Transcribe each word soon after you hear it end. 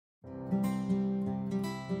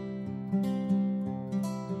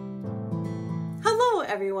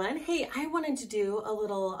everyone. Hey, I wanted to do a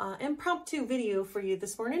little impromptu video for you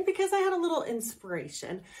this morning because I had a little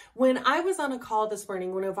inspiration. When I was on a call this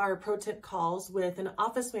morning, one of our pro tip calls with an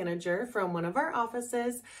office manager from one of our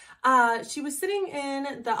offices, she was sitting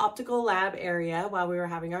in the optical lab area while we were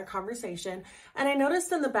having our conversation, and I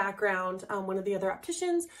noticed in the background one of the other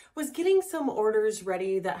opticians was getting some orders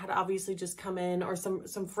ready that had obviously just come in, or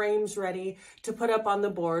some frames ready to put up on the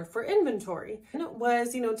board for inventory. And it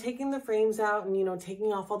was, taking the frames out and, taking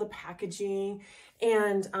off all the packaging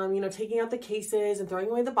and, taking out the cases and throwing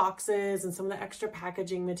away the boxes and some of the extra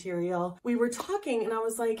packaging material. We were talking and I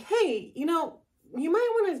was like, hey, you might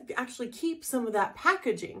want to actually keep some of that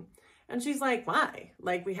packaging. And she's like, why?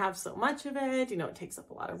 Like, we have so much of it, it takes up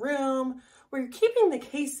a lot of room. We're keeping the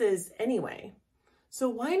cases anyway. So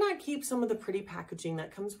why not keep some of the pretty packaging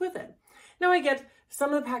that comes with it? Now I get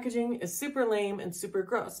some of the packaging is super lame and super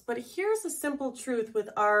gross, but here's a simple truth with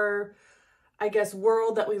our,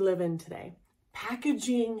 world that we live in today.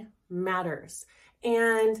 Packaging matters.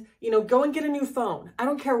 And, go and get a new phone. I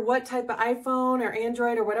don't care what type of iPhone or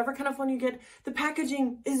Android or whatever kind of phone you get, the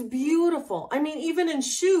packaging is beautiful. I mean, even in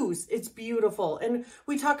shoes, it's beautiful. And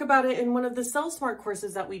we talk about it in one of the Sell Smart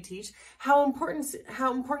courses that we teach, how important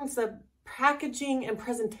the packaging and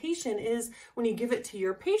presentation is when you give it to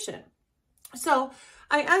your patient. So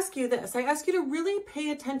I ask you this, I ask you to really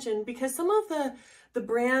pay attention, because some of the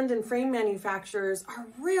brand and frame manufacturers are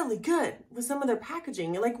really good with some of their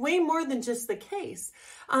packaging, like way more than just the case.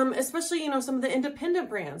 Especially, some of the independent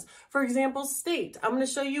brands. For example, State. I'm going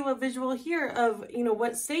to show you a visual here of,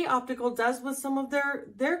 what State Optical does with some of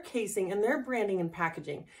their casing and their branding and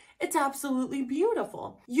packaging. It's absolutely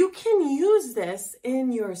beautiful. You can use this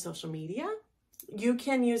in your social media. You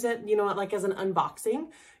can use it, like as an unboxing.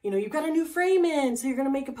 You've got a new frame in, so you're going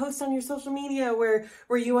to make a post on your social media where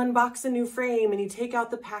you unbox a new frame and you take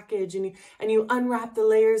out the package and you unwrap the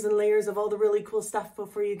layers and layers of all the really cool stuff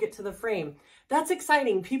before you get to the frame. That's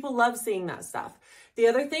exciting. People love seeing that stuff. The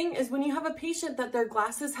other thing is, when you have a patient that their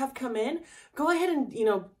glasses have come in, go ahead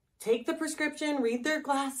and, take the prescription, read their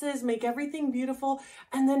glasses, make everything beautiful,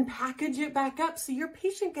 and then package it back up so your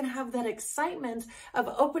patient can have that excitement of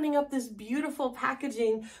opening up this beautiful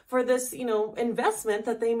packaging for this, investment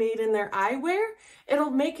that they made in their eyewear.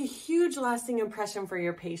 It'll make a huge lasting impression for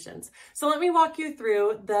your patients. So let me walk you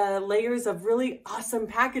through the layers of really awesome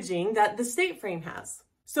packaging that the State frame has.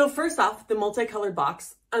 So first off, the multicolored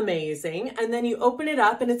box, amazing. And then you open it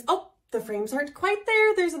up and it's, the frames aren't quite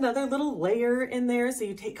there. There's another little layer in there. So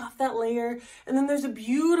you take off that layer, and then there's a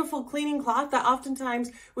beautiful cleaning cloth that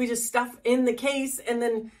oftentimes we just stuff in the case, and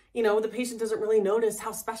then the patient doesn't really notice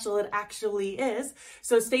how special it actually is.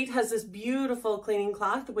 So State has this beautiful cleaning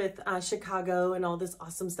cloth with Chicago and all this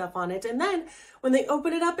awesome stuff on it. And then when they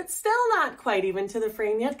open it up, it's still not quite even to the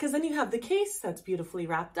frame yet, because then you have the case that's beautifully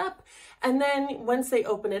wrapped up. And then once they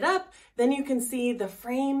open it up, then you can see the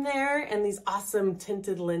frame there and these awesome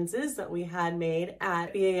tinted lenses that we had made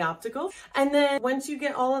at BA Optical. And then once you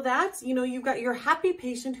get all of that, you've got your happy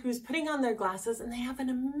patient who's putting on their glasses and they have an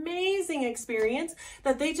amazing experience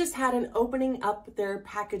that they just had in opening up their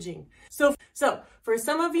packaging. So for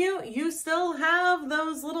some of you, you still have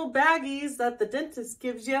those little baggies that the dentist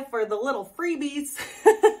gives you for the little freebies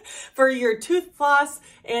for your tooth floss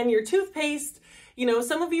and your toothpaste.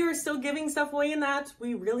 Some of you are still giving stuff away in that.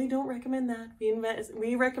 We really don't recommend that.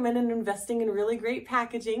 We recommend investing in really great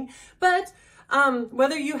packaging. But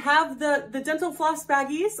whether you have the dental floss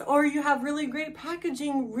baggies or you have really great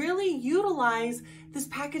packaging, really utilize this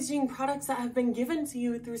packaging products that have been given to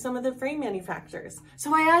you through some of the frame manufacturers.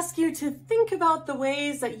 So I ask you to think about the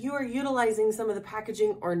ways that you are utilizing some of the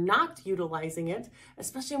packaging or not utilizing it,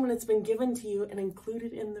 especially when it's been given to you and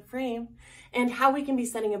included in the frame, and how we can be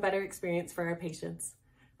setting a better experience for our patients.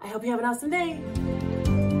 I hope you have an awesome day.